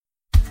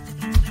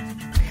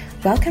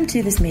Welcome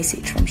to this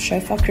message from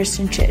Shofar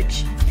Christian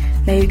Church.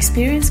 May you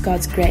experience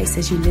God's grace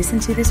as you listen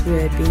to this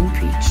word being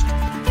preached.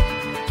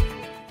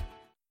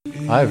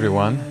 Hi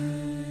everyone,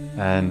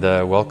 and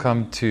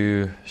welcome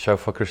to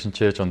Shofar Christian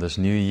Church on this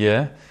new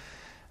year.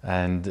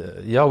 And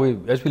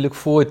as we look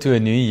forward to a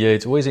new year,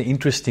 it's always an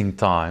interesting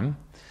time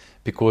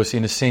because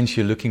in a sense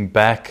you're looking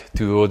back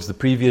towards the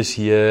previous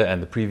year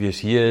and the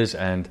previous years,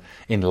 and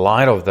in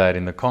light of that,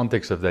 in the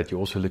context of that, you're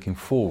also looking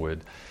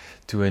forward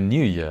to a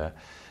new year.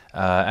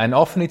 And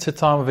often it's a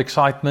time of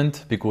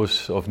excitement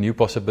because of new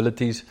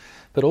possibilities,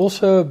 but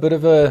also a bit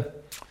of a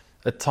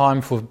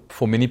time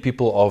for many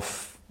people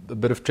of a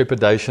bit of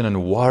trepidation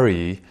and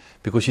worry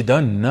because you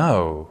don't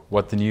know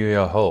what the new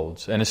year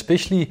holds. And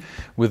especially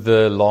with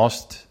the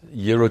last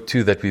year or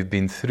two that we've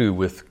been through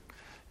with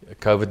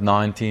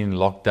COVID-19,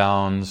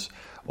 lockdowns,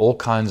 all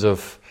kinds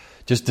of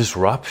just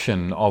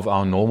disruption of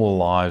our normal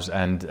lives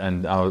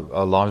and our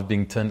lives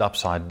being turned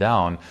upside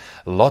down,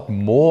 a lot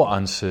more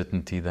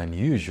uncertainty than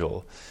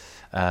usual.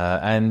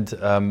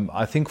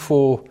 I think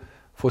for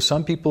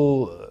some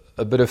people,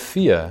 a bit of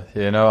fear.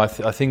 I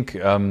think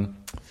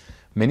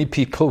many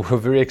people were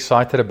very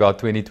excited about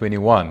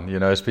 2021,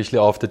 especially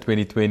after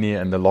 2020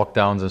 and the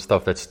lockdowns and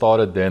stuff that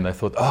started there. And they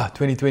thought,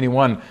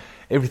 2021,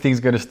 everything's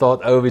going to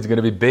start over. It's going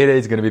to be better.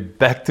 It's going to be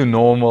back to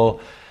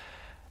normal.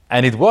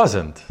 And it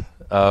wasn't.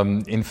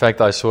 In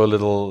fact, I saw a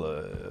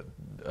little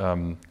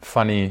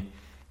funny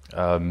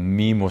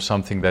meme or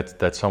something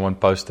that someone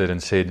posted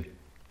and said,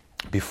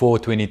 before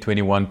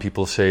 2021,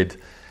 people said,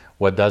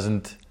 what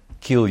doesn't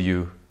kill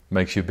you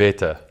makes you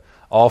better.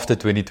 After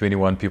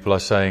 2021, people are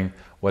saying,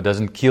 what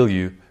doesn't kill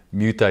you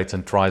mutates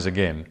and tries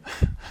again.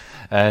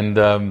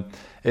 And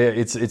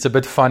it's a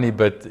bit funny,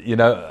 but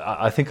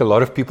I think a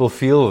lot of people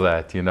feel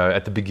that.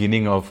 At the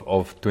beginning of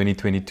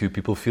 2022,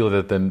 people feel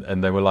that,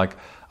 and they were like,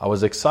 I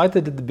was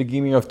excited at the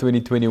beginning of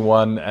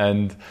 2021,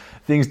 and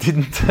things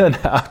didn't turn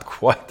out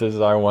quite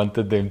as I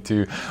wanted them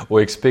to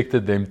or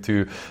expected them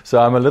to. So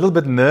I'm a little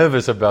bit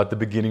nervous about the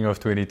beginning of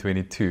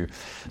 2022.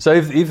 So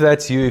if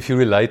that's you, if you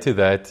relate to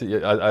that,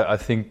 I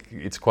think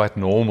it's quite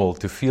normal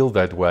to feel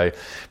that way.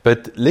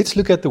 But let's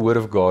look at the Word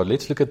of God.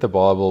 Let's look at the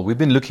Bible. We've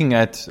been looking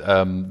at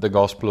the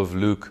Gospel of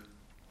Luke.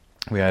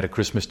 We had a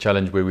Christmas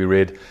challenge where we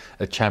read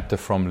a chapter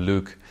from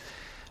Luke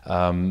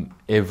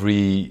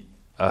every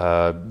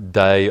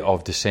day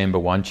of December,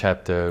 one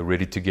chapter,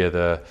 read it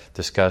together,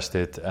 discussed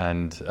it,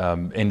 and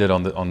ended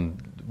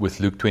with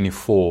Luke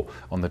 24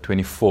 on the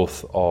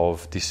 24th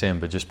of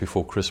December, just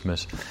before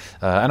Christmas.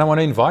 And I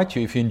want to invite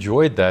you, if you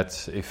enjoyed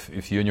that,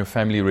 if you and your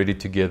family read it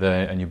together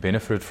and you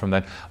benefited from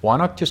that, why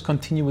not just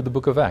continue with the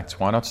book of Acts?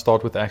 Why not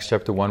start with Acts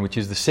chapter 1, which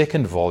is the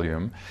second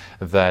volume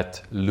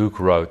that Luke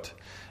wrote,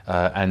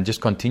 and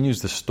just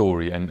continues the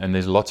story. And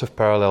there's lots of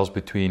parallels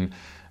between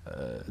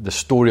the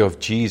story of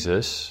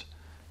Jesus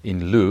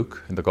in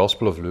Luke, in the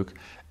Gospel of Luke,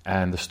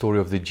 and the story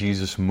of the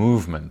Jesus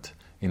movement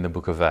in the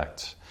book of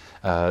Acts.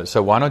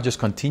 So why not just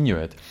continue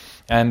it?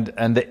 And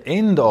the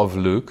end of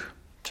Luke,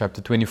 chapter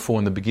 24,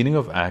 and the beginning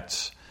of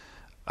Acts,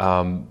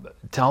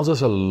 tells us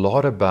a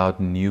lot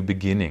about new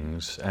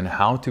beginnings and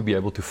how to be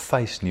able to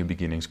face new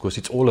beginnings, because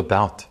it's all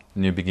about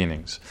new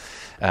beginnings,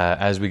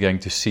 as we're going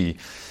to see.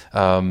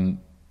 And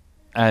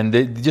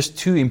there are just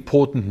two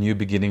important new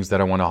beginnings that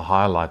I want to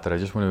highlight, that I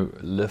just want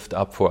to lift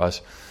up for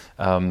us.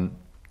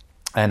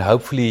 And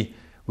hopefully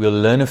we'll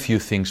learn a few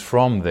things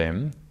from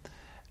them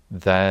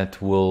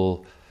that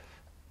will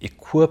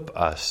equip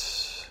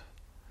us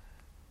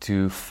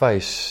to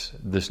face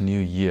this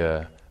new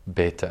year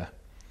better.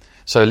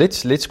 So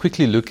let's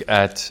quickly look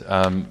at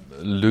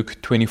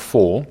Luke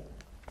 24.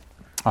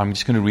 I'm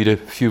just going to read a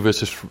few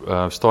verses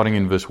starting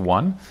in verse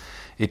 1.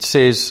 It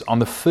says, on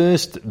the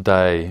first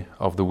day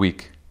of the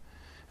week,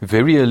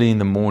 very early in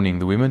the morning,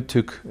 the women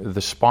took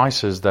the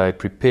spices they had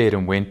prepared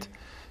and went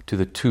to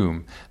the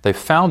tomb. They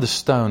found the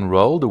stone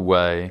rolled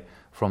away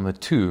from the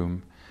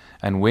tomb,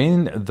 and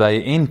when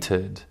they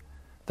entered,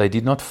 they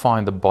did not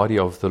find the body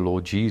of the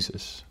Lord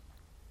Jesus.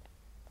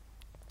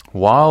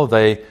 While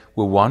they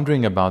were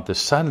wondering about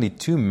this, suddenly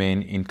two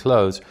men in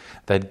clothes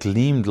that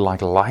gleamed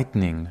like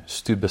lightning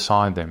stood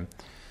beside them.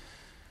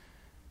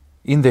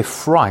 In their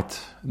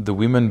fright, the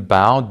women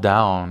bowed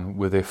down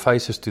with their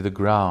faces to the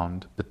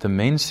ground, but the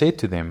men said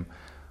to them,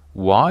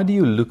 "Why do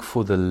you look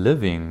for the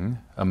living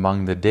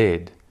among the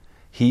dead?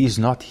 He is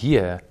not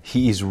here,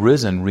 he is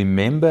risen.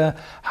 Remember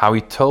how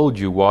he told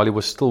you while he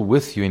was still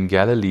with you in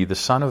Galilee, the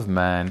Son of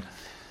Man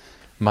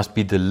must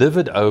be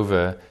delivered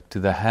over to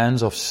the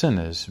hands of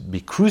sinners, be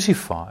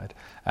crucified,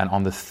 and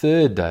on the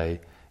third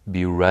day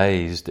be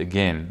raised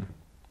again."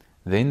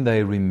 Then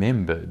they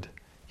remembered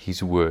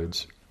his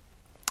words.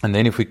 And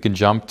then if we can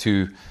jump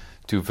to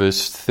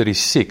verse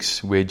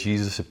 36, where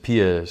Jesus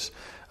appears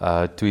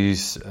to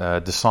his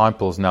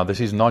disciples. Now, this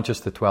is not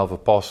just the 12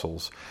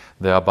 apostles.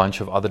 There are a bunch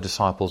of other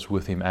disciples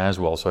with him as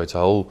well. So it's a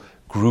whole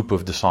group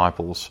of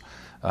disciples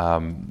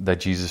that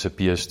Jesus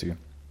appears to.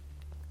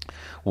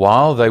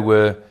 While they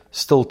were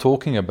still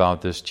talking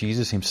about this,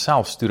 Jesus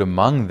himself stood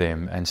among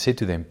them and said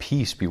to them,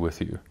 "Peace be with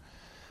you."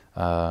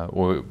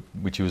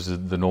 which was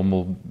the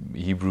normal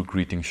Hebrew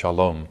greeting,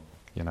 shalom,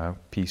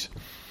 peace.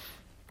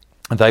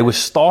 And they were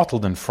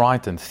startled and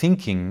frightened,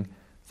 thinking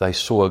they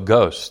saw a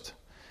ghost.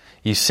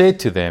 He said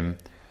to them,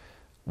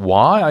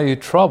 "Why are you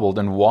troubled,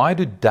 and why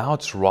do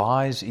doubts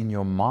rise in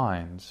your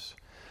minds?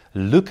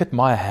 Look at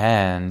my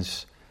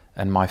hands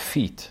and my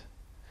feet.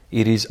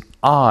 It is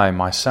I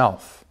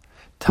myself.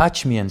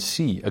 Touch me and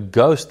see. A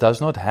ghost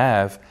does not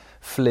have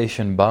flesh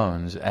and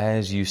bones,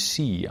 as you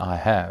see I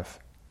have."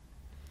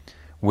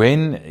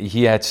 When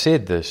he had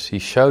said this, he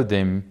showed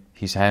them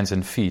his hands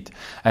and feet.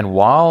 And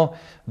while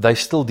they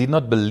still did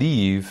not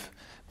believe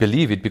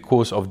it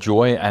because of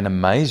joy and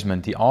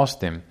amazement, he asked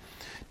them,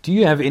 "Do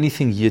you have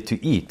anything here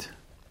to eat?"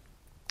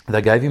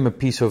 They gave him a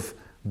piece of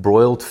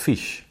broiled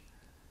fish,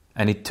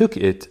 and he took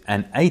it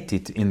and ate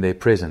it in their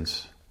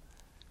presence.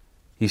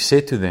 He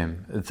said to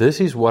them, "This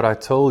is what I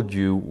told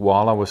you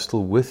while I was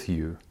still with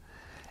you.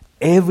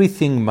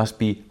 Everything must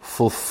be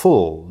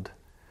fulfilled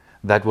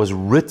that was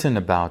written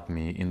about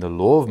me in the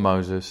law of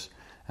Moses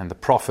and the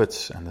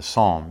prophets and the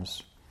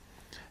Psalms."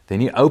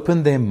 Then he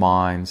opened their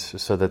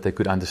minds so that they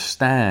could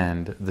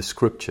understand the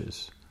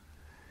scriptures.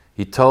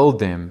 He told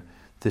them,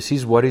 "This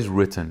is what is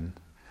written.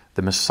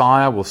 The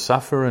Messiah will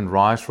suffer and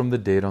rise from the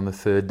dead on the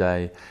third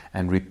day,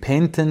 and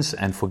repentance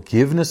and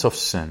forgiveness of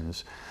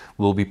sins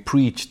will be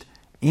preached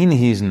in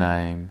his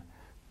name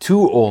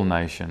to all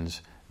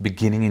nations,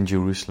 beginning in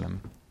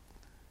Jerusalem.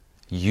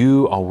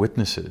 You are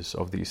witnesses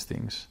of these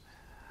things.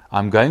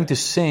 I'm going to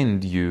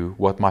send you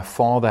what my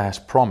Father has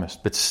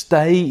promised, but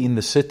stay in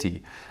the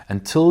city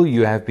until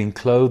you have been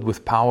clothed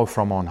with power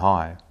from on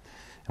high."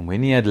 And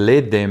when he had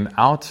led them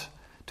out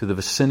to the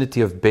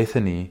vicinity of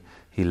Bethany,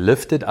 he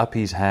lifted up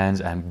his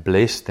hands and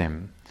blessed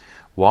them.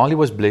 While he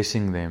was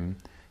blessing them,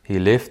 he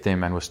left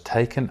them and was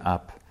taken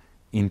up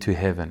into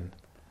heaven.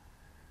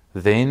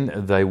 Then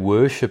they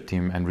worshipped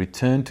him and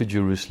returned to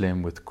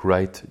Jerusalem with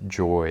great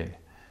joy.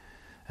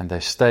 And they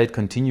stayed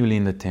continually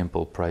in the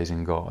temple,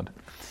 praising God.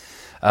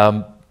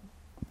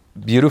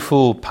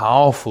 Beautiful,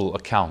 powerful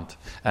account.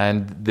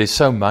 And there's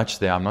so much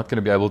there. I'm not going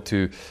to be able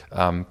to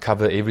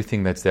cover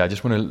everything that's there. I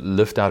just want to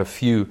lift out a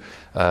few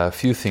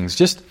things.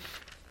 Just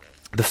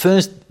the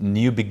first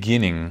new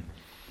beginning,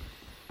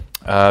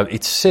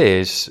 it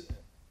says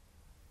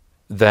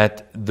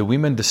that the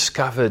women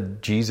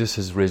discovered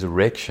Jesus'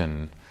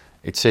 resurrection.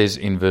 It says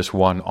in verse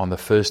 1, on the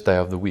first day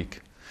of the week.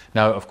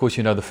 Now, of course,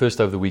 the first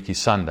day of the week is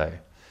Sunday.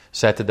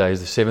 Saturday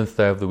is the seventh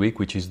day of the week,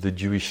 which is the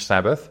Jewish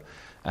Sabbath.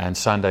 And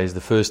Sunday is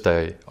the first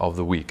day of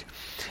the week.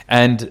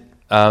 And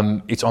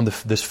it's on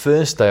this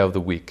first day of the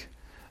week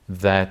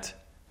that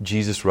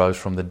Jesus rose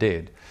from the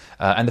dead.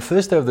 And the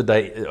first day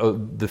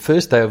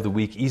of the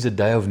week is a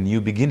day of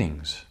new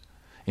beginnings.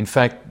 In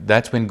fact,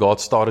 that's when God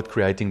started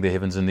creating the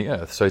heavens and the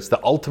earth. So it's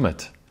the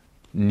ultimate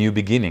new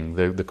beginning,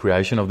 the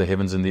creation of the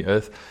heavens and the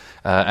earth.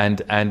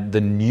 And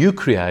the new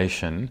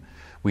creation,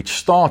 which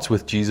starts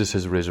with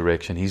Jesus'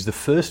 resurrection, he's the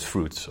first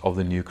fruits of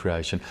the new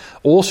creation,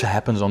 also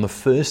happens on the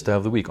first day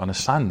of the week, on a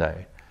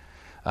Sunday,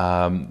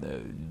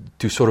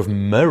 to sort of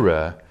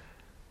mirror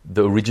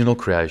the original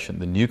creation.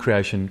 The new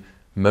creation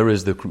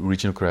mirrors the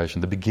original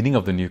creation. The beginning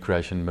of the new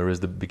creation mirrors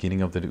the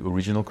beginning of the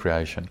original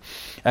creation.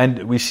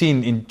 And we see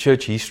in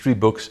church history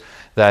books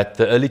that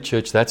the early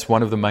church, that's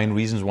one of the main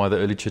reasons why the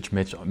early church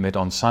met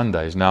on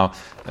Sundays. Now,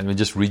 let me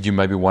just read you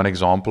maybe one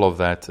example of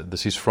that.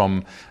 This is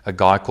from a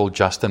guy called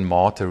Justin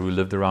Martyr, who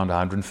lived around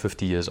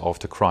 150 years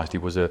after Christ. He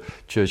was a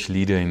church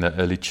leader in the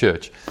early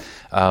church.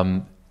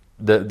 The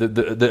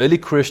early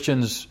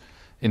Christians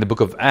in the book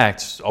of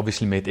Acts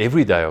obviously met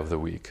every day of the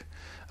week.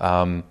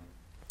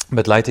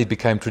 But later it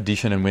became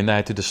tradition, and when they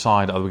had to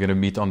decide, are we going to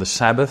meet on the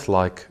Sabbath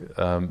like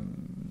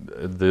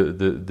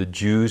the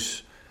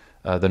Jews,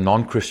 the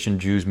non-Christian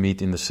Jews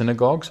meet in the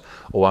synagogues,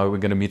 or are we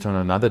going to meet on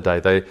another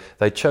day?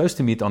 They chose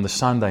to meet on the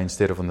Sunday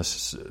instead of on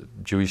the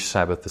Jewish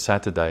Sabbath, the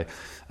Saturday,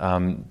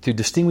 to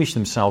distinguish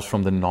themselves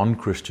from the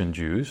non-Christian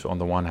Jews on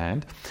the one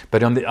hand.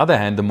 But on the other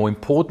hand, the more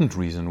important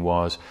reason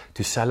was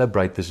to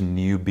celebrate this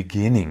new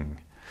beginning.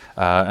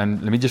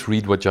 And let me just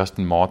read what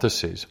Justin Martyr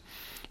says.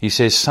 He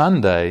says,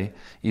 Sunday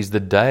is the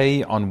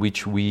day on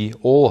which we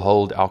all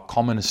hold our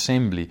common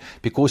assembly,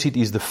 because it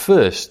is the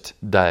first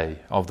day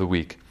of the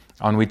week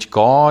on which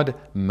God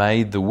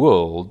made the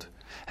world,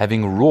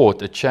 having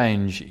wrought a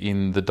change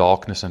in the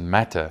darkness and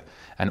matter,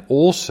 and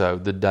also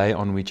the day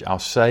on which our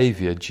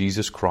Savior,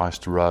 Jesus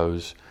Christ,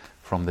 rose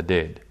from the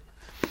dead.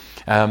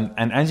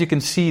 And as you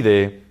can see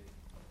there,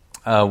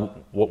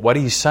 what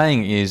he's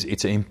saying is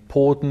it's an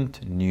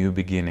important new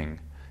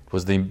beginning. It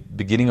was the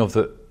beginning of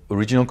the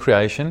original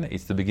creation.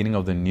 It's the beginning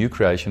of the new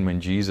creation when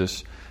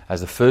Jesus,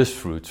 as the first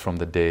fruits from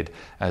the dead,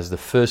 as the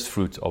first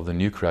fruits of the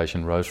new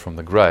creation, rose from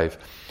the grave.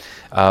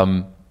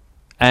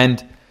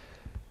 And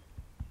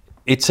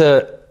it's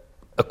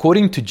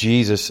according to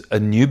Jesus, a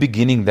new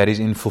beginning that is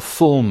in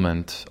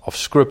fulfillment of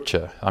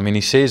Scripture. I mean,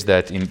 he says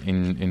that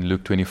in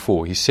Luke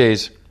 24. He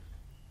says,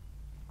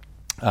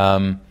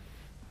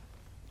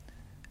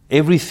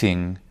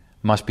 everything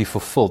must be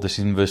fulfilled. This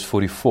is in verse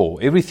 44.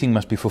 Everything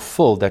must be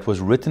fulfilled that was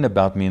written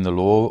about me in the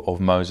law of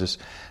Moses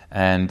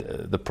and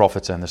the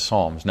prophets and the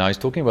Psalms. Now he's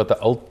talking about the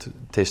Old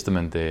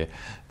Testament there.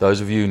 Those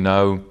of you who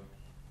know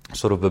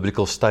sort of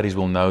biblical studies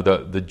will know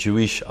that the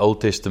Jewish Old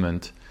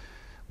Testament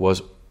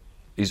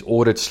is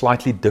ordered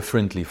slightly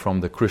differently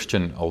from the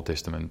Christian Old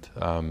Testament.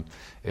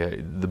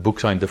 The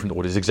books are in different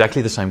orders.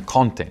 Exactly the same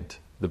content.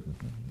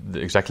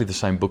 Exactly the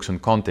same books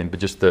and content, but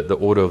just the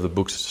order of the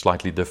books is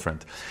slightly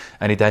different.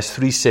 And it has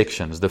 3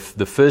 sections. The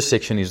first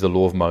section is the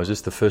Law of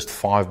Moses, the first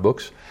 5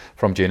 books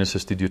from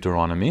Genesis to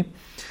Deuteronomy.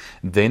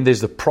 Then there's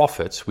the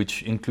prophets,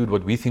 which include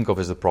what we think of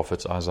as the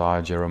prophets,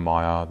 Isaiah,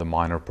 Jeremiah, the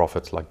minor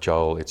prophets like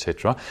Joel,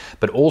 etc.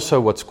 But also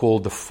what's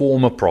called the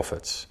former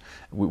prophets,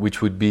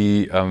 which would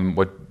be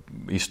what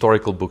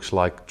historical books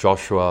like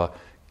Joshua,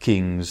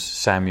 Kings,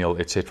 Samuel,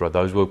 etc.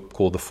 Those were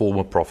called the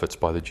former prophets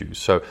by the Jews.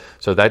 So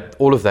that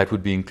all of that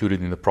would be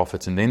included in the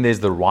prophets. And then there's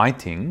the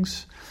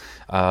writings,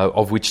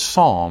 of which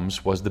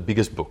Psalms was the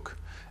biggest book.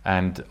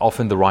 And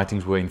often the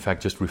writings were in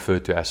fact just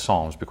referred to as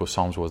Psalms, because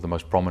Psalms was the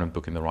most prominent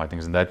book in the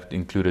writings, and that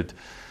included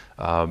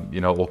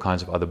all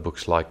kinds of other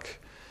books like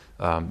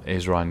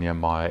Ezra,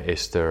 Nehemiah,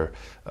 Esther,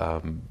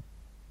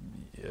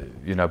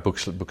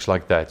 books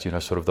like that.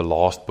 Sort of the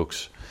last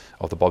books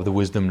of the Bible, the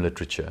wisdom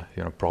literature,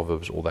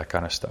 Proverbs, all that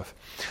kind of stuff.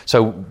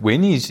 So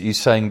when he's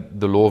saying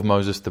the law of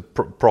Moses, the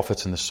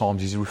prophets, and the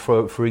Psalms, he's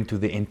referring to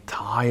the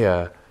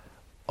entire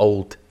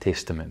Old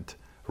Testament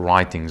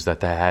writings that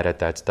they had at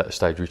that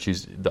stage, which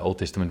is the Old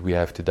Testament we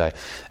have today.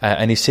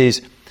 And he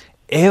says,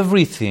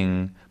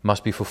 everything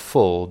must be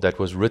fulfilled that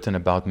was written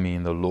about me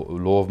in the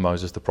law of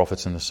Moses, the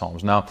prophets, and the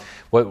Psalms. Now,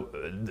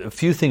 a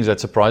few things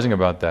that's surprising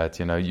about that,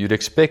 you'd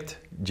expect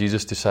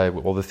Jesus to say,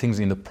 well, the things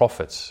in the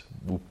prophets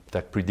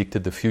that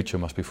predicted the future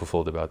must be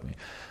fulfilled about me.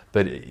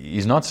 But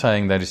he's not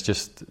saying that it's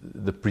just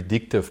the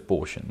predictive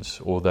portions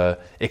or the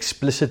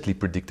explicitly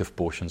predictive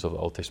portions of the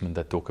Old Testament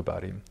that talk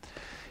about him.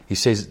 He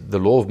says the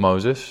law of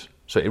Moses,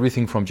 so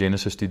everything from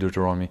Genesis to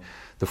Deuteronomy,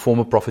 the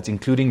former prophets,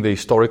 including the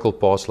historical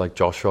parts like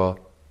Joshua,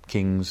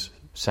 Kings,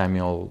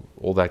 Samuel,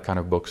 all that kind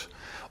of books,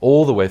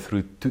 all the way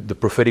through to the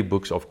prophetic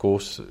books, of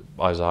course,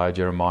 Isaiah,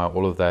 Jeremiah,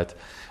 all of that.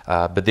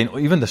 But then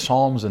even the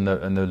Psalms and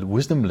the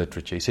wisdom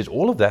literature, he says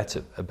all of that's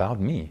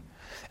about me.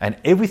 And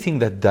everything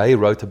that they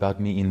wrote about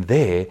me in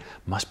there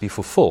must be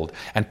fulfilled.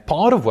 And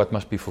part of what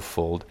must be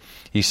fulfilled,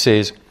 he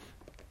says,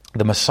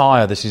 the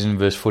Messiah, this is in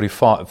verse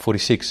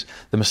 46,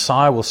 the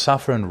Messiah will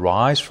suffer and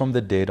rise from the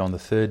dead on the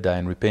 3rd day,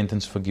 and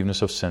repentance,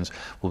 forgiveness of sins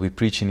will be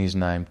preached in his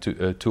name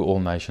to all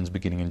nations,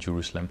 beginning in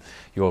Jerusalem.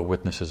 You are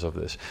witnesses of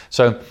this.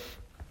 So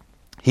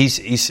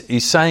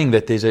he's saying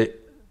that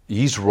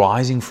he's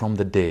rising from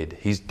the dead.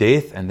 His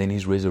death and then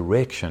his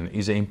resurrection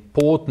is an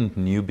important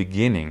new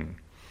beginning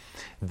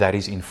that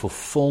is in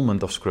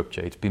fulfillment of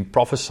Scripture. It's been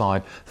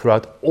prophesied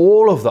throughout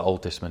all of the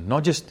Old Testament,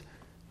 not just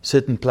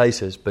certain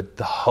places, but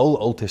the whole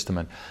Old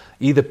Testament,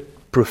 either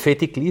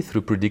prophetically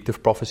through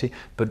predictive prophecy,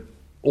 but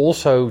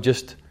also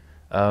just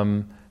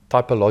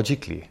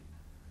typologically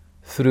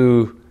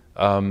through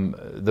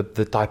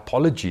the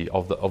typology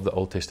of the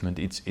Old Testament.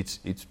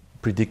 It's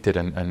predicted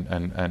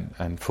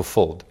and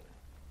fulfilled.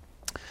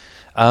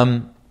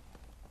 But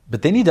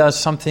then he does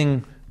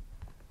something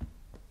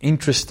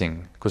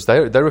interesting, because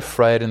they're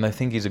afraid and they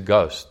think he's a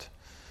ghost.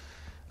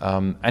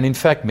 And in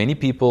fact, many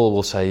people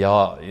will say,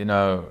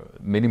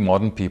 many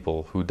modern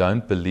people who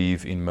don't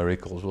believe in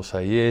miracles will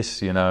say,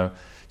 yes,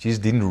 Jesus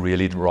didn't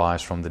really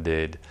rise from the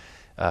dead.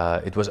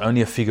 It was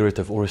only a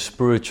figurative or a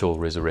spiritual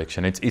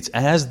resurrection. It's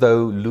as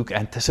though Luke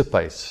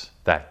anticipates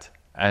that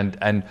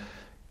and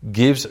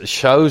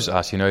shows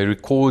us, he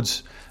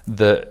records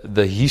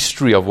the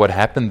history of what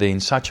happened there in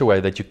such a way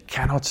that you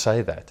cannot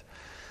say that.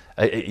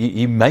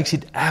 He makes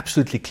it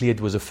absolutely clear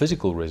it was a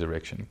physical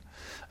resurrection.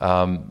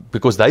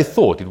 Because they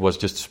thought it was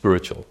just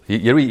spiritual.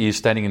 Here he is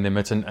standing in their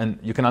midst, and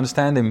you can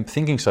understand them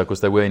thinking so,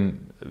 because they were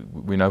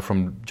we know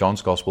from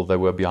John's Gospel, they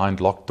were behind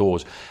locked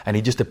doors, and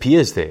he just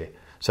appears there.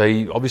 So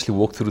he obviously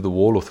walked through the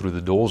wall or through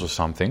the doors or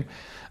something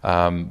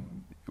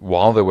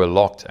while they were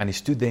locked, and he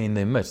stood there in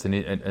their midst,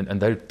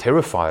 and they're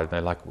terrified. They're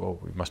like, well,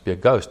 it must be a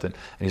ghost. And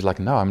he's like,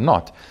 no, I'm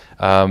not.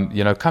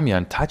 Come here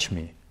and touch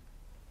me.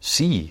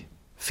 See.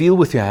 Feel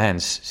with your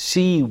hands,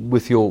 see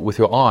with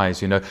your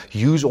eyes,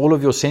 use all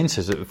of your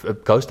senses. A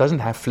ghost doesn't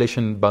have flesh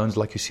and bones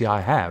like you see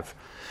I have.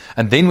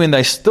 And then when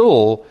they're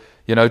still,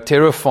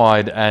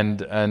 terrified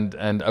and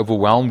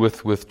overwhelmed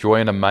with joy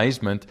and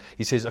amazement,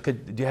 he says, okay,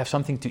 do you have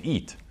something to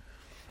eat?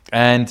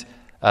 And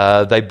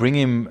they bring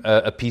him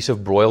a piece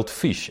of broiled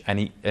fish, and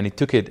he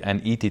took it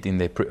and ate it in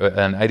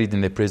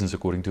their presence,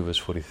 according to verse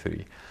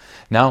 43.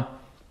 Now,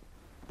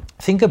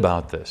 think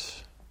about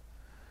this.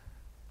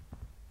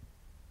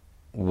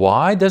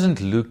 Why doesn't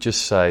Luke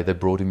just say they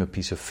brought him a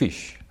piece of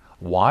fish?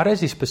 Why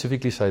does he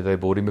specifically say they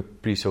brought him a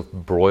piece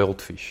of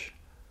broiled fish?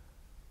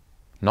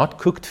 Not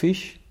cooked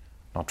fish,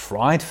 not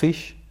fried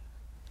fish,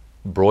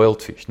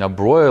 broiled fish. Now,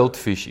 broiled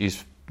fish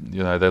is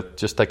they'll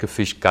just take a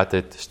fish, gut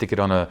it, stick it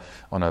on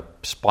a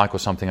spike or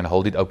something, and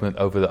hold it open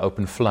over the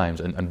open flames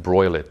and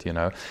broil it.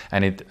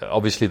 And it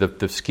obviously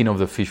the skin of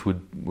the fish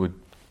would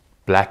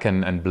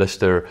blacken and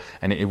blister,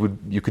 and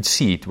you could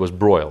see it was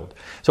broiled.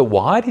 So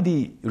why did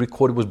he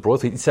record it was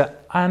broiled? It's an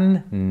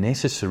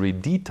unnecessary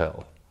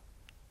detail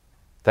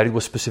that it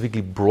was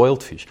specifically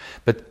broiled fish.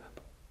 But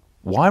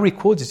why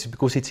record it?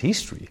 Because it's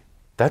history.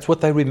 That's what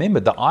they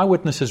remembered. The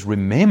eyewitnesses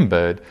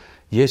remembered,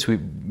 yes,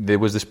 there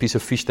was this piece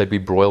of fish that we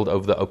broiled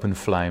over the open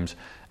flames,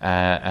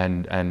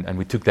 and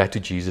we took that to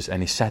Jesus,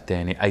 and he sat there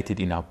and he ate it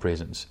in our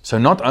presence. So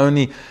not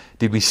only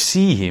did we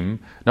see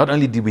him, not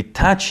only did we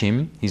touch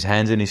him, his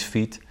hands and his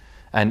feet,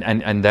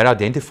 and that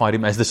identified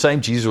him as the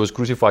same Jesus who was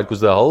crucified, because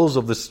the holes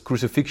of the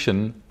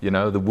crucifixion,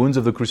 the wounds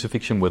of the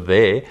crucifixion were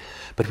there,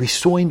 but we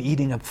saw him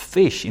eating a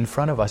fish in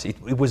front of us.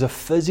 It was a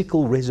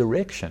physical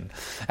resurrection.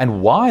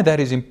 And why that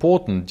is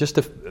important, just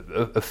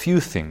a few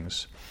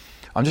things.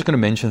 I'm just going to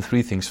mention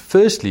 3 things.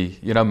 Firstly,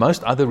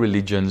 most other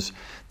religions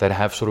that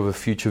have sort of a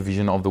future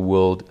vision of the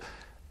world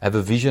have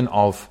a vision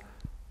of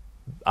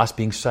us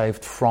being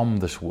saved from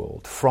this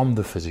world, from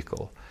the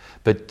physical.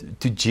 But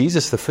to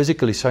Jesus, the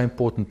physical is so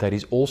important that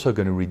he's also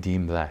going to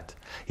redeem that.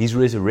 His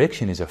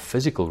resurrection is a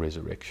physical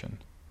resurrection.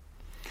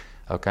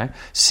 Okay?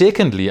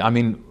 Secondly,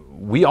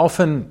 we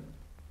often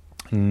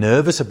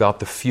nervous about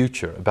the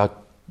future,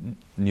 about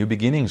new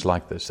beginnings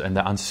like this and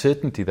the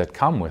uncertainty that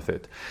come with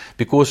it.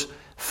 Because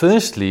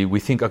firstly, we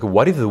think, okay,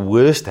 what if the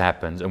worst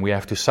happens and we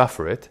have to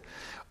suffer it?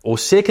 Or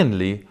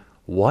secondly,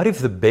 what if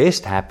the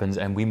best happens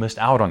and we missed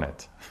out on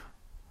it?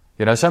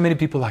 So many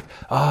people are like,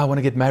 I want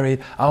to get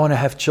married, I want to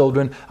have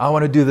children, I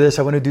want to do this,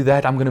 I want to do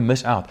that, I'm going to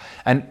miss out.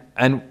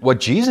 And what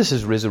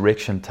Jesus'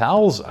 resurrection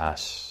tells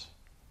us,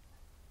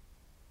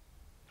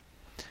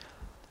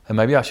 and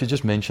maybe I should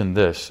just mention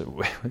this.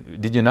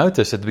 Did you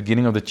notice at the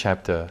beginning of the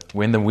chapter,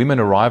 when the women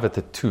arrive at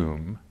the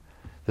tomb,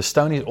 the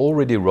stone is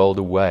already rolled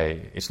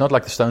away. It's not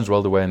like the stone's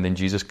rolled away and then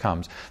Jesus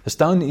comes. The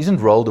stone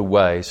isn't rolled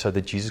away so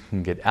that Jesus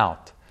can get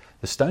out.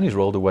 The stone is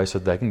rolled away so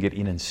that they can get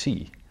in and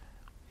see.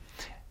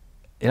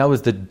 In other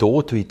words, the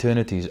door to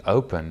eternity is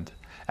opened,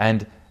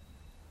 and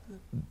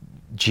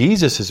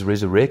Jesus'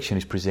 resurrection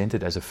is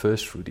presented as a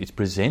first fruit. It's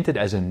presented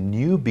as a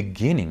new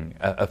beginning,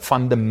 a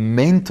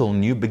fundamental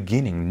new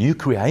beginning, new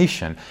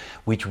creation,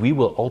 which we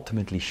will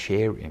ultimately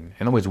share in.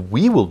 In other words,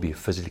 we will be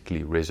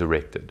physically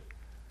resurrected,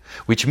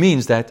 which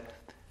means that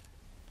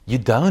you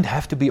don't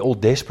have to be all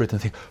desperate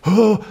and think,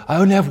 I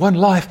only have one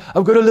life.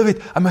 I've got to live it.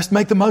 I must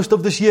make the most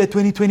of this year,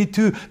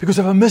 2022, because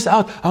if I miss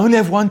out, I only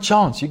have one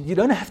chance. You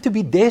don't have to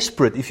be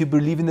desperate if you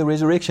believe in the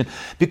resurrection,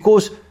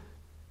 because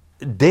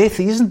death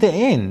isn't the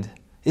end.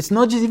 It's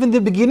not just even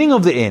the beginning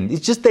of the end.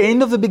 It's just the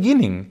end of the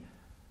beginning.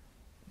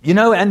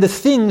 And the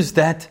things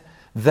that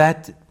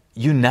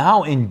you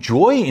now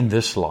enjoy in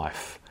this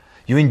life,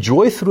 you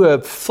enjoy through a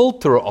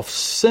filter of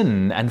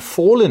sin and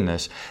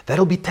fallenness,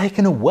 that'll be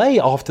taken away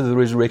after the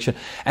resurrection.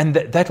 And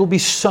that will be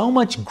so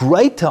much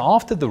greater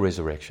after the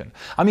resurrection.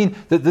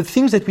 The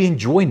things that we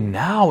enjoy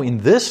now in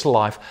this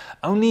life,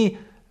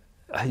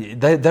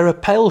 they're a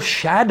pale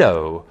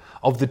shadow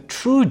of the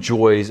true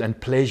joys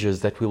and pleasures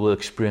that we will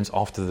experience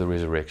after the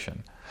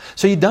resurrection.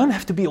 So you don't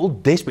have to be all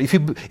desperate.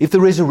 If the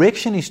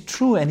resurrection is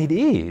true, and it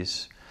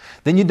is,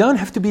 then you don't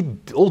have to be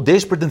all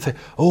desperate and say,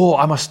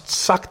 I must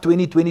suck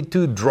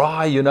 2022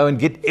 dry, and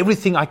get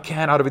everything I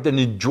can out of it and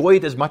enjoy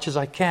it as much as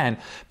I can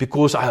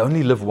because I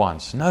only live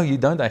once. No, you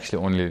don't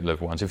actually only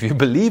live once. If you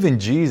believe in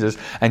Jesus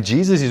and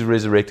Jesus is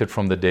resurrected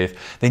from the death,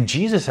 then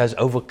Jesus has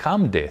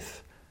overcome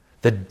death.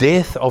 The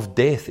death of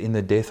death in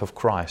the death of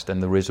Christ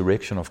and the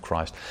resurrection of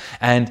Christ.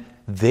 And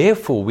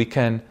therefore we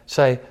can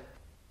say,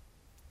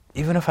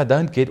 even if I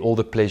don't get all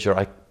the pleasure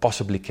I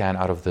possibly can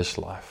out of this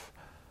life,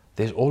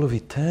 there's all of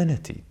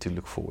eternity to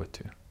look forward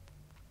to.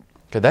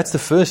 Okay, that's the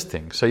first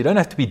thing. So you don't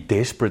have to be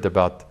desperate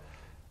about,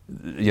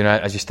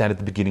 as you stand at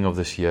the beginning of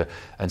this year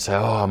and say,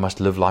 I must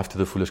live life to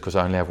the fullest because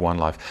I only have one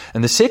life.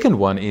 And the second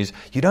one is,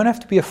 you don't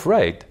have to be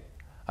afraid.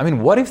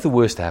 What if the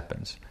worst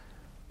happens?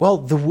 Well,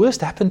 the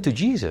worst happened to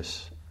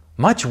Jesus.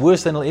 Much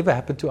worse than it'll ever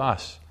happen to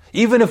us.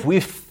 Even if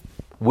we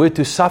were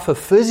to suffer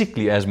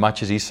physically as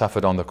much as he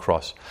suffered on the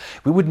cross,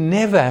 we would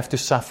never have to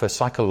suffer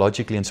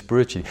psychologically and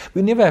spiritually.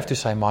 We never have to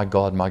say, my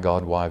God,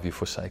 why have you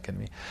forsaken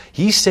me?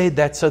 He said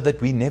that so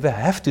that we never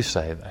have to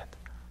say that.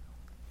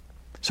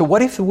 So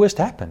what if the worst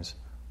happens?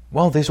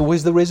 Well, there's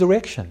always the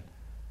resurrection.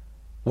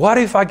 What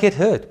if I get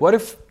hurt? What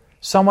if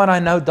someone I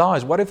know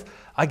dies? What if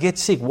I get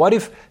sick? What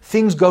if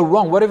things go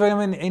wrong? What if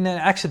I'm in an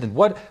accident?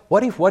 What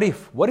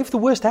if the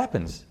worst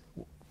happens?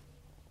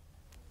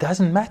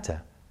 Doesn't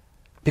matter.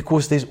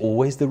 Because there's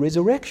always the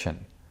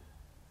resurrection.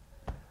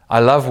 I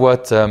love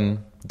what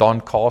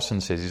Don Carson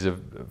says. He's a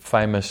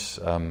famous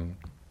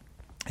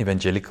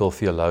evangelical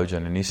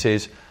theologian. And he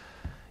says,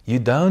 you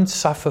don't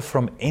suffer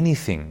from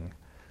anything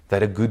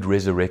that a good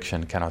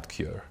resurrection cannot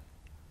cure.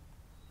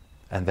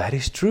 And that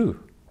is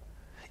true.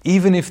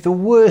 Even if the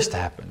worst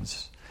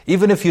happens,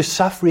 even if you're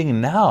suffering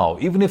now,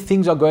 even if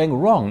things are going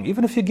wrong,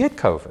 even if you get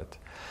COVID,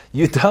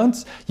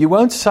 You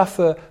won't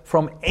suffer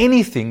from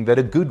anything that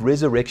a good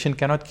resurrection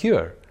cannot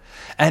cure.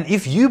 And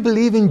if you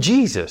believe in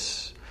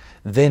Jesus,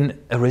 then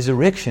a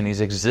resurrection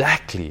is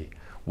exactly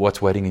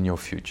what's waiting in your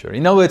future.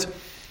 In other words,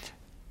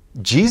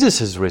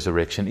 Jesus'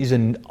 resurrection is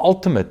an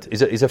ultimate,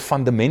 is a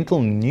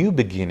fundamental new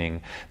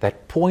beginning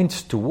that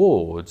points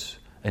towards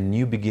a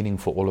new beginning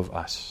for all of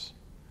us.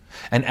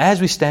 And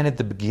as we stand at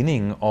the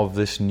beginning of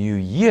this new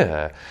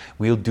year,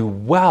 we'll do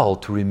well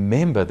to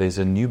remember there's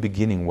a new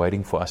beginning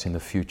waiting for us in the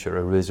future,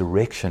 a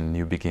resurrection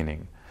new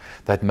beginning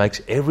that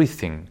makes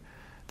everything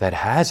that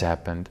has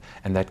happened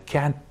and that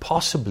can't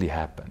possibly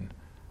happen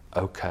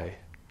okay.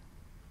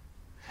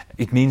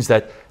 It means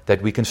that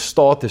we can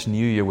start this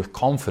new year with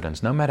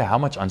confidence, no matter how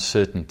much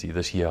uncertainty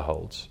this year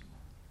holds.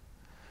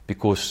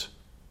 Because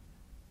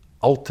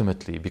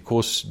ultimately,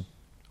 because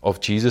of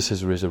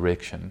Jesus'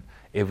 resurrection,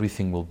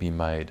 everything will be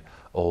made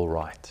all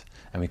right.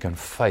 And we can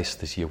face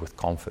this year with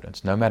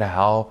confidence, no matter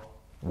how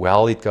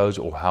well it goes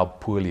or how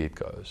poorly it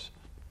goes.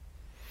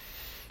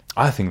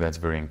 I think that's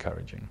very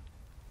encouraging.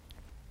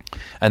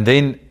 And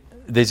then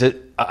there's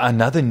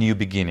another new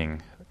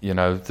beginning. You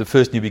know, the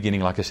first new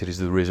beginning, like I said, is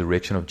the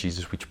resurrection of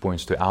Jesus, which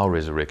points to our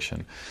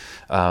resurrection.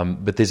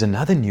 But there's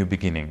another new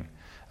beginning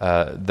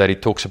that he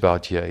talks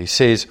about here. He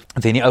says,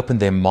 then he opened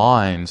their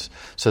minds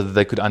so that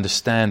they could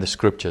understand the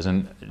scriptures.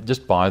 And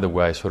just by the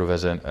way, sort of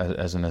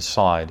as an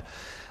aside,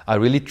 I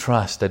really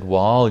trust that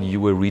while you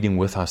were reading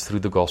with us through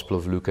the Gospel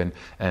of Luke, and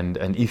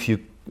if you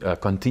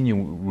continue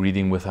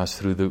reading with us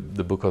through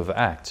the book of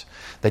Acts,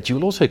 that you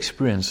will also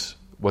experience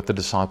what the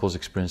disciples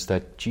experienced,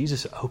 that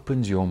Jesus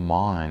opens your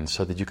mind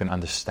so that you can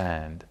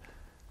understand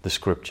the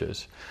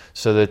scriptures,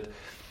 so that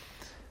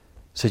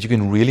you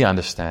can really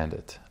understand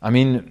it. I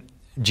mean,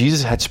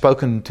 Jesus had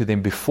spoken to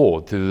them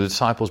before, to the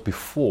disciples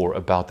before,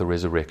 about the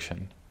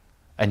resurrection,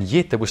 and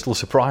yet they were still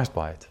surprised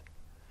by it.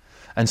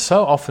 And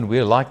so often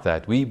we're like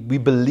that. We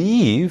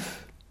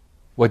believe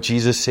what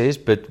Jesus says,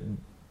 but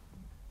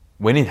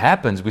when it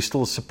happens, we're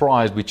still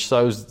surprised, which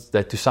shows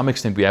that to some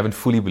extent we haven't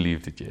fully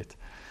believed it yet.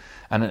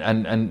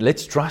 And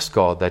let's trust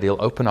God that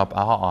He'll open up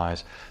our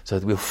eyes so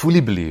that we'll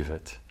fully believe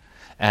it.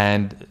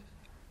 And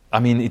I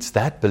mean, it's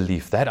that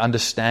belief, that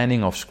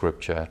understanding of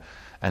Scripture,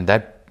 and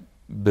that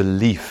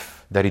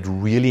belief that it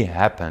really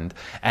happened,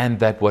 and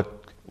that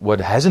what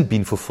hasn't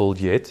been fulfilled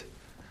yet,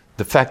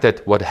 the fact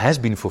that what has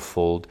been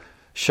fulfilled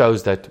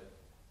shows that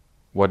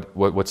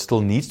what still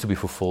needs to be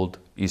fulfilled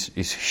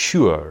is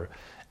sure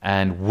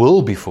and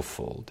will be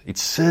fulfilled.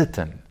 It's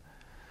certain.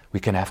 We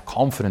can have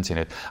confidence in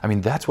it. I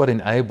mean, that's what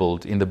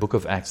enabled in the book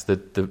of Acts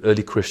the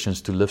early Christians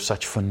to live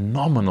such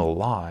phenomenal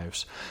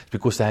lives,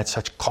 because they had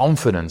such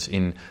confidence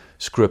in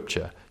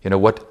Scripture. You know,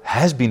 what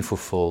has been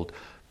fulfilled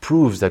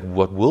proves that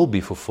what will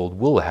be fulfilled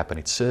will happen.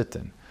 It's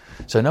certain.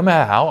 So no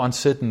matter how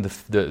uncertain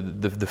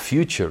the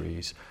future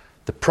is,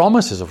 the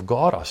promises of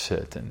God are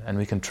certain, and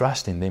we can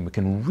trust in them. We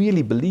can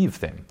really believe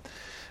them.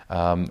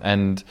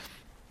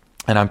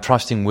 And I'm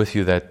trusting with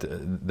you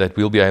that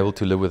we'll be able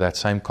to live with that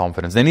same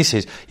confidence. Then he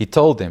says, he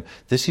told them,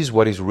 this is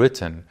what is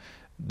written.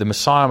 The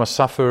Messiah will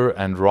suffer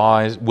and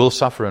rise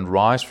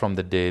from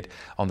the dead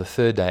on the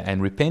third day,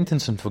 and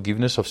repentance and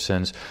forgiveness of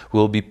sins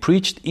will be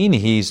preached in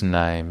His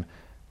name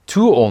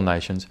to all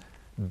nations,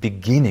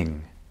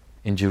 beginning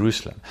in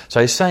Jerusalem.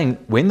 So he's saying,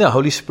 when the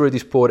Holy Spirit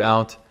is poured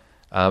out,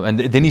 and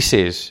then he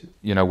says,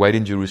 you know, wait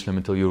in Jerusalem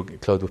until you're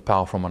clothed with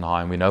power from on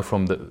high. And we know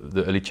from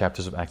the early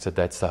chapters of Acts that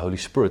that's the Holy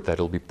Spirit that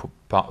will be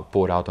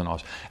poured out on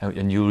us.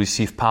 And you'll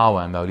receive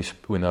power when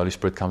the Holy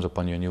Spirit comes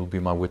upon you, and you'll be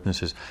my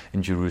witnesses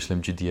in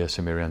Jerusalem, Judea,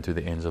 Samaria, and to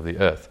the ends of the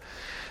earth.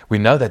 We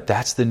know that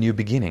that's the new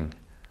beginning.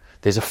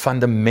 There's a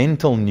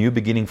fundamental new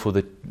beginning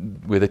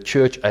where the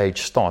church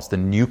age starts, the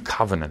new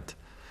covenant.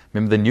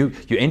 Remember,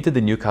 you enter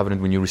the new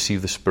covenant when you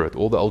receive the Spirit.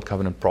 All the old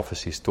covenant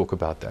prophecies talk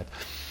about that.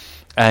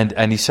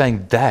 And he's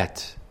saying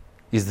that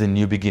is the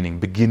new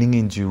beginning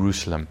in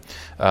Jerusalem.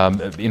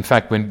 In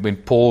fact,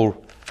 when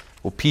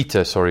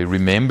Peter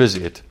remembers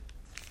it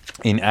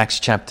in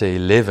Acts chapter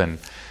 11,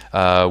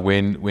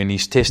 when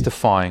he's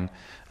testifying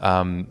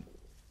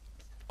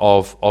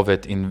of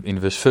it in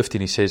verse 15,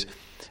 he says,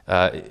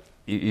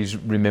 he's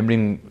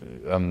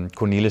remembering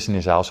Cornelius in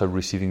his household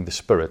receiving the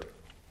Spirit.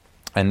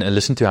 And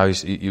listen to how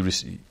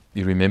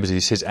he remembers it.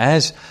 He says,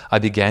 as I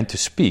began to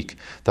speak,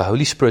 the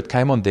Holy Spirit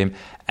came on them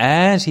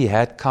as He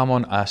had come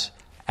on us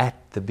at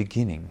the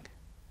beginning.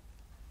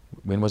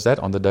 When was that?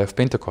 On the day of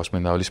Pentecost,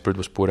 when the Holy Spirit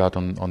was poured out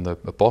on the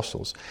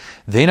apostles.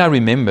 Then I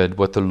remembered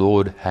what the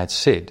Lord had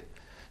said.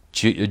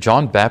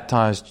 John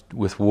baptized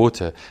with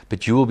water,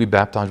 but you will be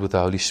baptized with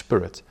the Holy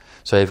Spirit.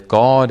 So if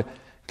God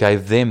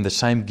gave them the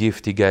same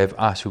gift He gave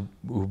us who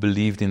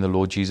believed in the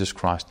Lord Jesus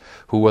Christ,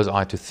 who was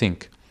I to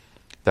think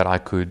that I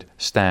could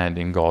stand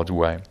in God's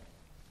way?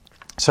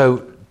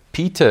 So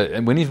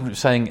Peter, when he's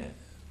saying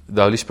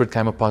the Holy Spirit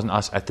came upon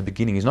us at the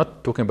beginning, he's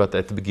not talking about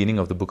at the beginning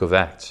of the book of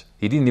Acts.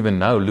 He didn't even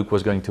know Luke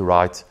was going to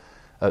write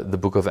the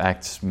book of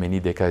Acts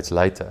many decades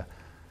later.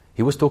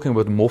 He was talking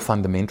about a more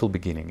fundamental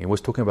beginning. He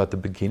was talking about the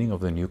beginning of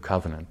the new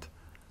covenant.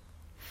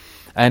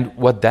 And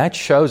what that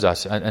shows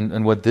us,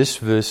 and what this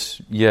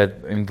verse here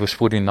in verse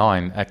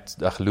 49,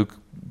 Luke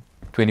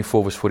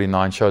 24 verse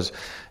 49 shows,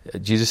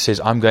 Jesus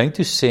says, I'm going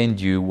to send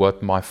you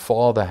what my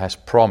Father has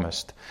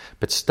promised,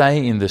 but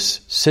stay in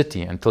this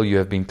city until you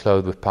have been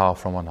clothed with power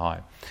from on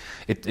high.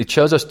 It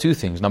shows us two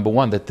things. Number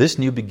one, that this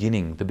new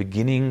beginning, the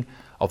beginning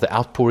of the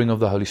outpouring of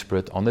the Holy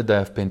Spirit on the day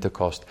of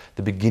Pentecost,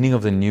 the beginning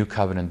of the new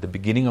covenant, the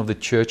beginning of the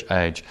church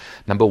age,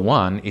 number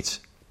one, it's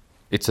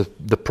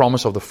the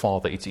promise of the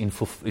Father.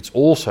 It's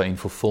also in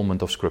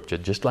fulfillment of Scripture,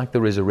 just like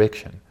the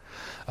resurrection.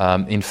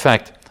 In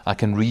fact, I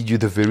can read you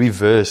the very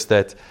verse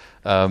that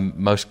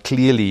most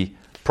clearly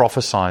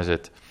prophesies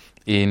it.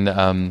 In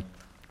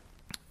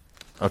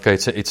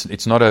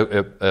it's not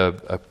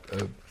a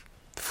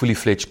fully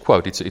fledged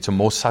quote. It's a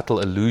more subtle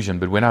allusion.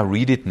 But when I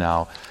read it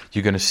now,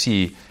 you're going to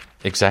see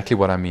exactly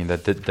what I mean.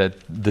 That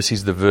this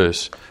is the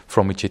verse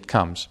from which it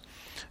comes.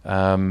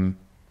 I'm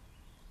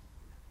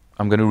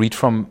going to read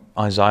from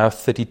Isaiah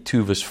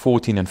 32, verse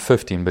 14 and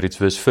 15, but it's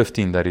verse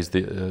 15 that is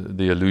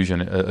the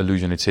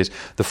allusion. It says,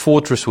 the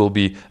fortress will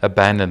be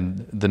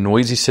abandoned, the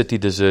noisy city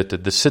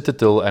deserted, the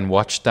citadel and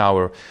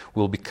watchtower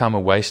will become a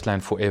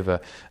wasteland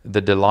forever,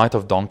 the delight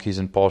of donkeys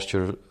and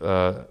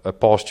a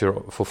pasture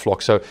for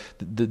flocks. So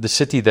the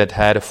city that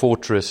had a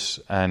fortress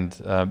and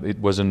it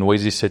was a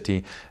noisy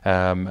city,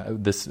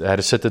 this had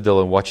a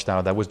citadel and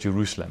watchtower, that was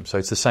Jerusalem. So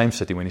it's the same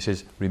city. When he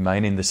says,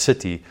 remain in the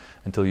city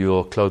until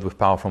you're clothed with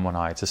power from on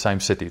high, it's the same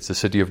city. It's the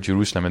city of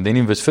Jerusalem. And then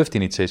in verse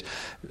 15 it says,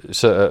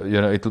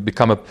 it will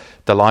become a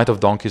delight of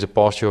donkeys, a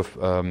pasture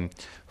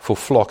for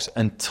flocks,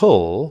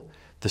 until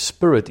the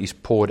Spirit is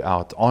poured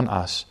out on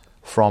us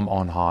from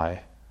on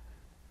high.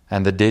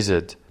 And the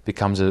desert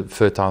becomes a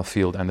fertile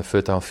field, and the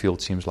fertile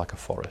field seems like a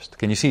forest.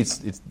 Can you see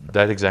it's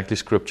that exactly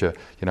Scripture?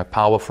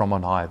 Power from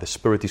on high. The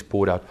Spirit is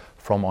poured out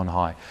from on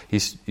high.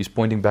 He's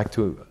pointing back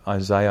to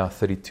Isaiah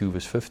 32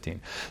 verse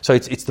 15. So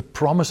it's the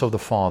promise of the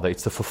Father.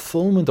 It's the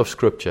fulfillment of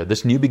Scripture,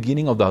 this new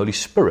beginning of the Holy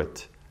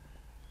Spirit.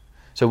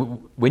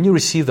 So when you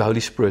receive the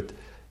Holy Spirit,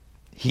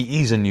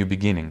 He is a new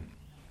beginning.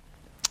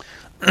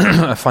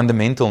 A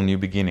fundamental new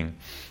beginning.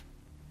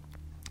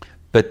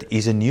 But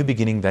is a new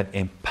beginning that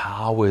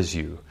empowers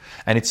you.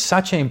 And it's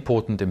such an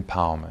important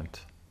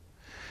empowerment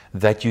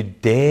that you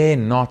dare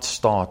not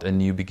start a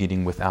new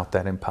beginning without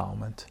that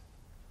empowerment.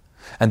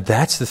 And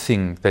that's the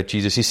thing that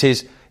Jesus, He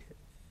says,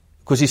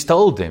 because He's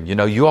told them,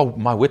 you are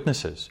my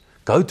witnesses.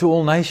 Go to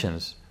all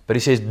nations. But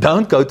He says,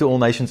 don't go to all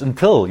nations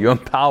until you're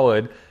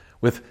empowered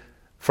with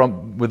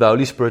the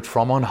Holy Spirit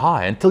from on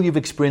high, until you've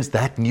experienced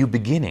that new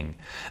beginning.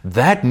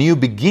 That new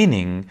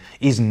beginning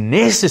is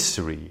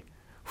necessary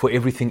for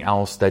everything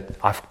else that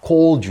I've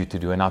called you to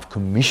do and I've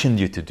commissioned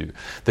you to do.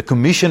 The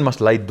commission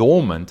must lay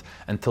dormant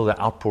until the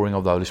outpouring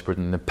of the Holy Spirit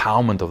and the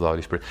empowerment of the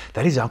Holy Spirit.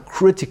 That is how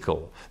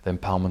critical the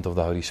empowerment of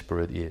the Holy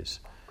Spirit is.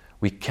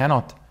 We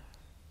cannot,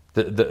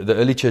 the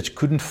early church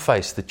couldn't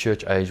face the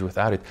church age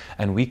without it,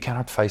 and we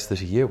cannot face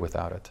this year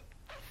without it.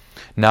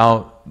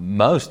 Now,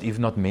 most, if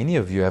not many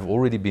of you, have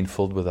already been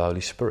filled with the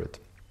Holy Spirit.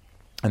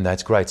 And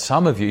that's great.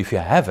 Some of you, if you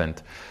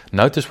haven't,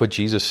 notice what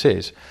Jesus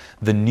says.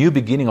 The new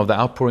beginning of the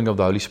outpouring of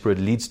the Holy Spirit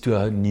leads to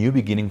a new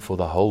beginning for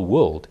the whole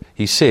world.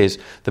 He says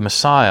the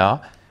Messiah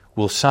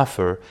will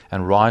suffer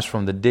and rise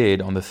from the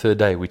dead on the third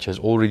day, which has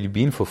already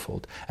been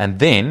fulfilled. And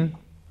then,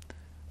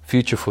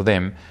 future for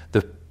them,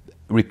 the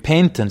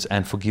repentance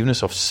and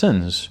forgiveness of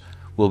sins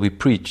will be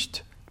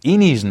preached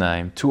in His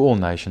name to all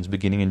nations,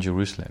 beginning in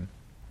Jerusalem.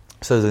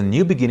 So the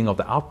new beginning of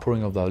the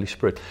outpouring of the Holy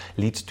Spirit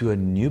leads to a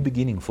new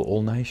beginning for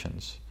all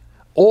nations.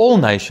 All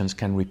nations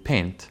can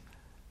repent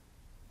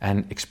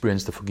and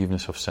experience the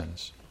forgiveness of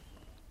sins.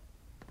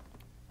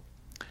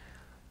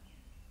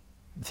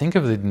 Think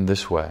of it in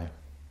this way.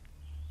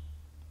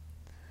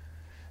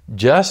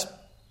 Just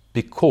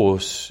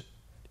because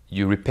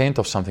you repent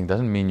of something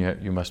doesn't mean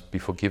you must be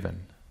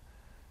forgiven.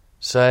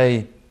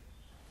 Say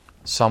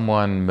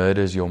someone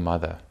murders your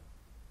mother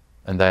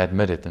and they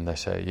admit it and they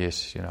say,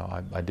 yes,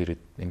 I did it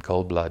in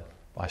cold blood.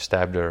 I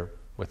stabbed her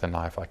with a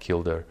knife. I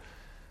killed her.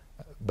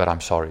 But I'm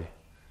sorry.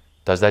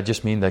 Does that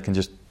just mean they can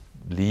just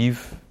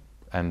leave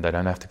and they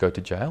don't have to go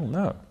to jail?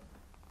 No.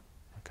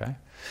 Okay.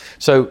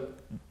 So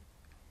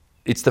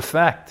it's the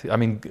fact.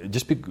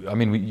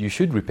 You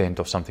should repent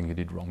of something you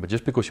did wrong, but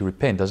just because you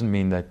repent doesn't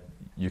mean that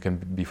you can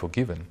be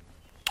forgiven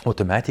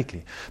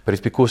automatically. But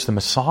it's because the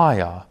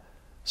Messiah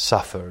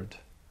suffered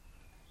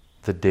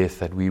the death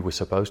that we were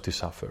supposed to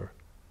suffer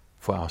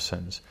for our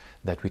sins,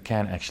 that we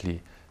can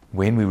actually,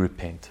 when we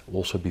repent,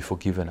 also be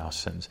forgiven our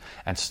sins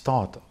and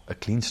start a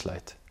clean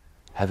slate.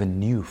 Have a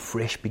new,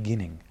 fresh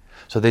beginning.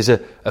 So there's a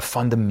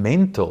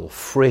fundamental,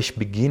 fresh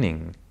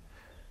beginning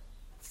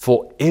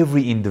for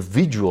every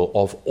individual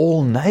of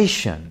all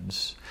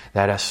nations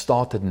that has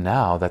started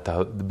now that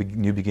the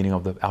new beginning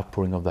of the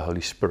outpouring of the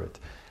Holy Spirit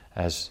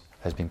has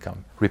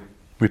become.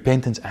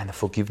 Repentance and the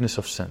forgiveness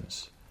of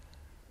sins.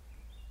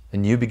 A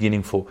new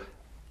beginning for,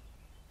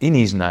 in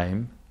His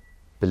name,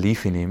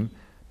 belief in Him,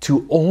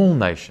 to all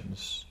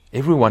nations.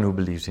 Everyone who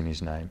believes in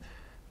His name,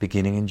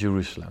 beginning in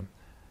Jerusalem.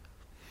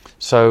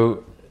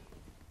 So,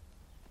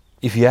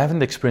 if you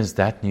haven't experienced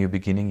that new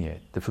beginning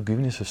yet, the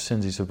forgiveness of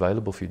sins is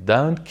available for you.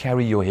 Don't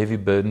carry your heavy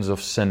burdens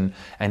of sin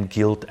and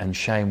guilt and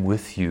shame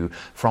with you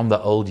from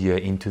the old year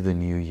into the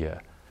new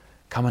year.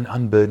 Come and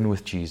unburden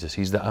with Jesus.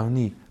 He's the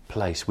only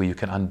place where you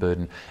can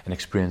unburden and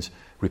experience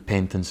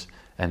repentance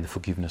and the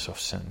forgiveness of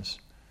sins.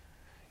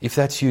 If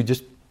that's you,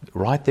 just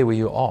right there where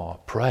you are,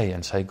 pray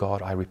and say,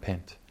 God, I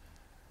repent.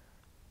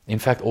 In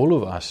fact, all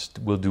of us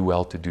will do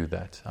well to do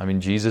that. I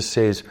mean, Jesus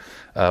says,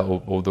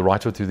 or the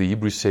writer to the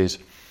Hebrews says,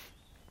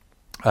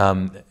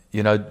 run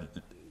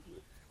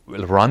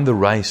the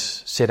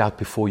race set out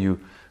before you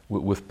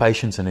with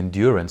patience and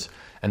endurance.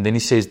 And then he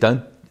says,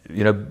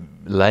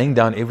 laying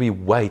down every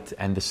weight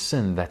and the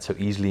sin that so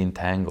easily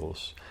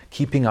entangles,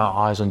 keeping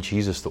our eyes on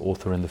Jesus, the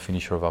author and the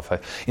finisher of our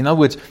faith. In other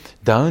words,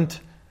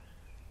 don't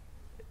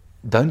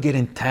get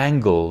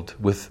entangled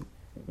with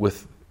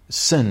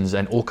sins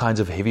and all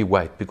kinds of heavy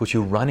weight, because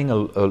you're running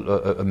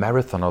a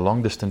marathon, a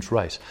long distance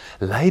race.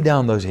 Lay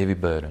down those heavy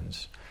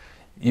burdens.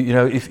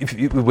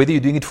 If whether you're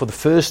doing it for the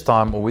first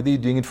time or whether you're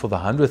doing it for the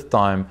 100th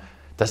time,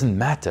 doesn't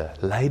matter.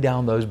 Lay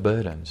down those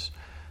burdens.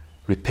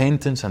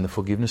 Repentance and the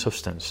forgiveness of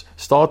sins.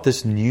 Start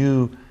this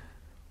new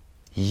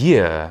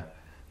year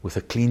with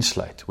a clean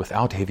slate,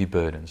 without heavy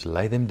burdens.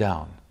 Lay them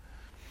down.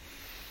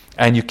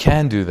 And you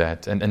can do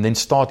that, and then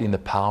start in the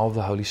power of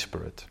the Holy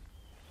Spirit.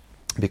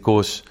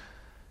 Because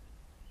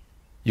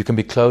you can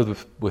be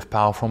clothed with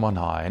power from on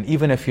high. And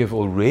even if you have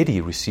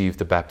already received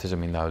the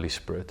baptism in the Holy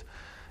Spirit,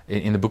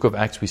 in the book of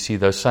Acts we see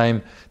those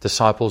same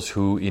disciples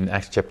who in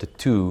Acts chapter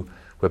 2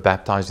 were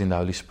baptized in the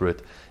Holy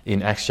Spirit.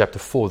 In Acts chapter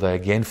 4 they're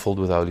again filled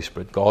with the Holy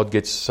Spirit. God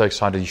gets so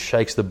excited, He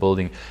shakes the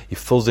building, He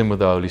fills them with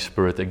the Holy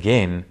Spirit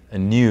again,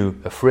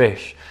 anew,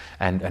 afresh,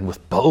 and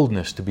with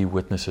boldness to be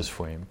witnesses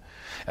for Him.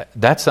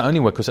 That's the only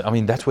way, because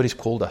that's what He's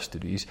called us to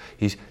do.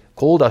 He's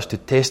called us to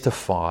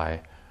testify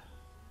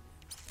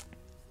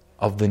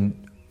of the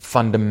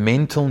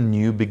fundamental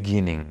new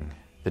beginning,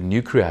 the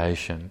new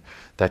creation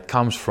that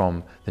comes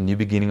from the new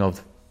beginning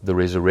of the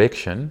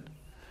resurrection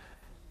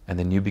and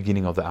the new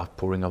beginning of the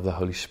outpouring of the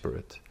Holy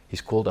Spirit.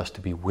 He's called us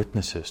to be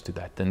witnesses to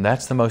that. And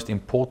that's the most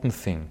important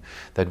thing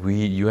that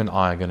you and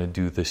I are going to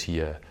do this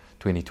year,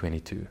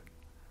 2022.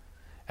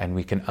 And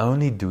we can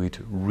only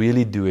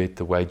really do it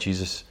the way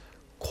Jesus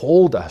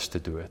called us to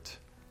do it,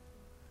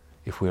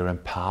 if we're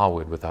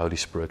empowered with the Holy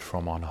Spirit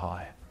from on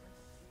high.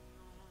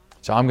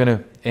 So I'm going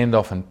to end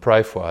off and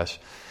pray for us.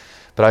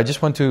 But I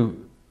just want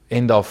to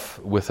end off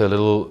with a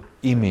little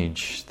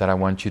image that I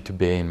want you to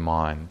bear in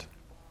mind.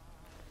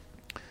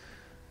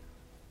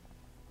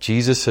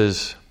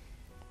 Jesus'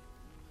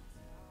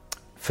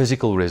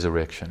 physical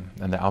resurrection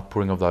and the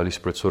outpouring of the Holy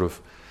Spirit sort of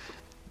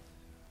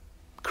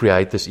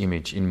create this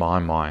image in my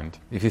mind.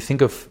 If you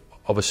think of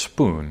a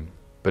spoon,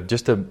 but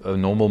just a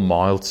normal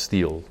mild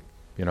steel,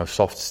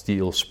 soft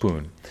steel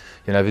spoon.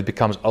 If it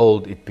becomes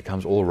old, it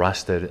becomes all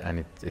rusted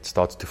and it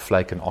starts to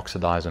flake and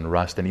oxidize and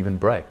rust and even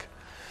break.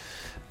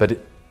 But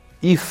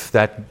if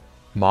that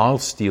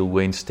mild steel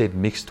were instead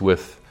mixed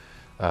with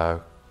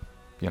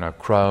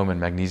chrome and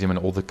magnesium and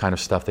all the kind of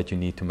stuff that you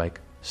need to make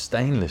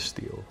stainless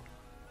steel,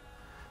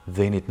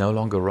 then it no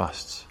longer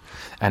rusts.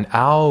 And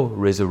our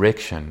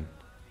resurrection,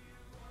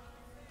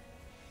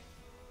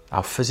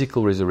 our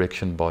physical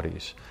resurrection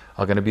bodies,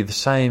 are going to be the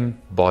same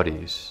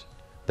bodies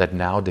that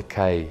now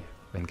decay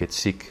and get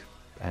sick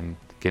and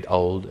get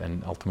old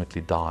and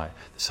ultimately die.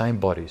 The same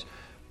bodies,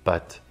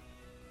 but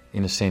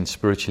in a sense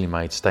spiritually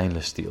made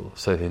stainless steel,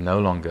 so they no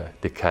longer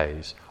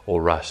decays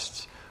or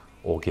rusts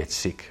or gets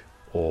sick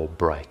or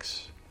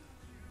breaks.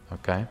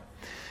 Okay?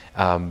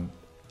 And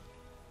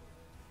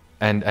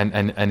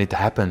it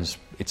happens,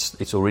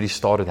 it's already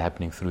started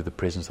happening through the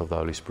presence of the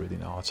Holy Spirit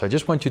in our hearts. So I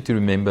just want you to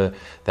remember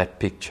that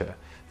picture.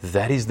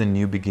 That is the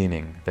new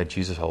beginning that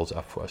Jesus holds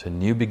up for us. A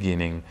new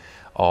beginning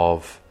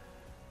of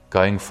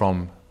going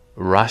from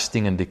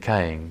rusting and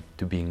decaying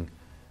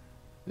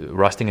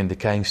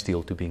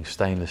steel to being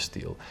stainless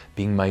steel,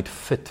 being made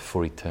fit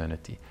for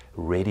eternity,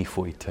 ready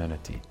for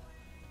eternity.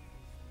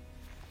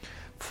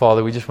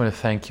 Father, we just want to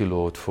thank you,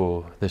 Lord,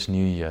 for this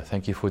new year.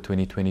 Thank you for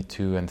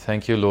 2022, and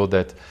thank you, Lord,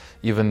 that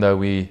even though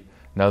we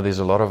know there's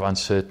a lot of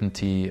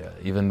uncertainty,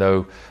 even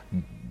though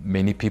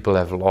many people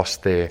have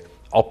lost their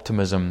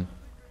optimism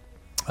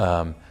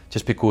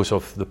just because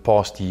of the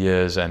past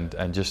years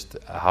and just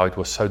how it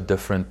was so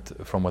different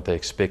from what they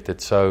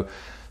expected, so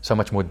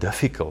much more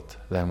difficult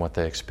than what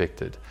they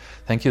expected.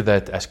 Thank you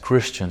that as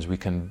Christians we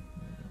can,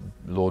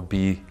 Lord,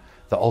 be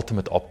the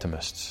ultimate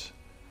optimists,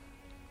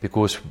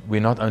 because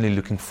we're not only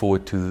looking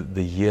forward to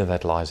the year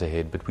that lies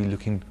ahead, but we're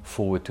looking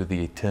forward to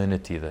the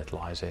eternity that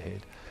lies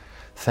ahead.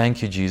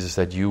 Thank you, Jesus,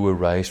 that you were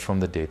raised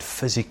from the dead,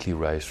 physically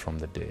raised from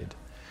the dead,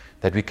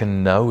 that we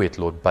can know it,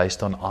 Lord,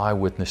 based on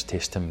eyewitness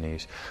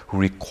testimonies, who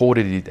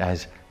recorded it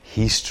as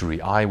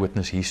history,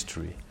 eyewitness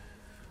history,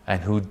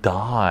 and who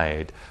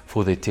died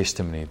for their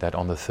testimony that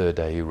on the third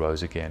day He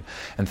rose again.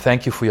 And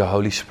thank you for your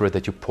Holy Spirit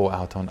that you pour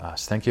out on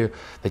us. Thank you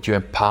that you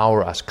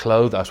empower us,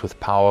 clothe us with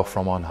power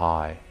from on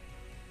high.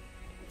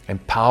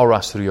 Empower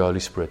us through your Holy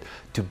Spirit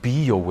to be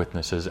your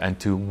witnesses and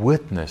to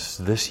witness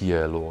this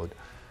year, Lord,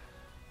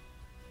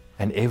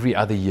 and every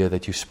other year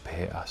that you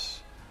spare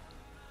us,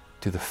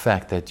 to the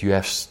fact that you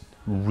have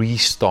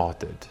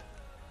restarted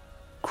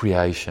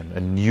creation,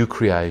 a new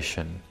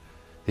creation.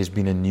 There's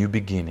been a new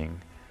beginning,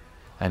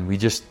 and we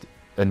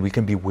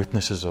can be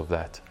witnesses of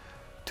that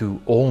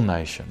to all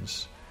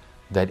nations,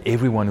 that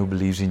everyone who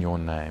believes in your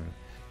name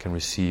can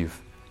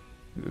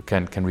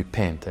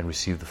repent and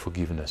receive the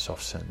forgiveness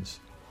of sins.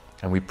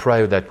 And we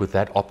pray that with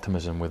that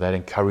optimism, with that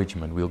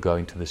encouragement, we'll go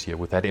into this year.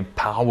 With that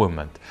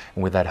empowerment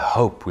and with that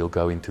hope, we'll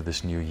go into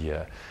this new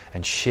year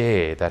and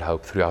share that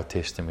hope through our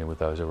testimony with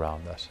those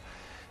around us.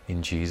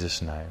 In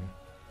Jesus' name.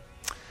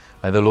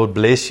 May the Lord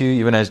bless you,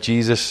 even as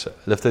Jesus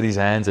lifted his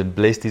hands and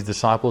blessed his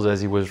disciples as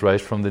he was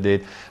raised from the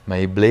dead. May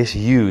he bless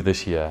you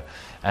this year,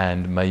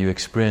 and may you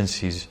experience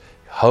his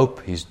hope,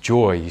 his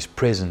joy, his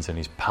presence, and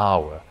his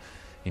power.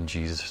 In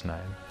Jesus'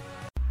 name.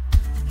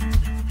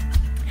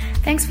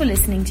 Thanks for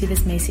listening to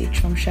this message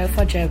from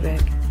Shofar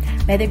Joburg.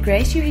 May the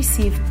grace you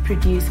receive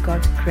produce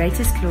God's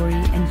greatest glory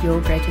and your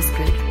greatest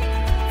good.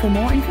 For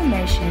more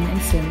information and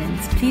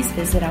sermons, please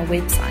visit our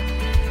website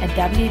at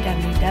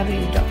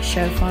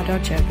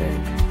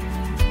www.shofar.joburg.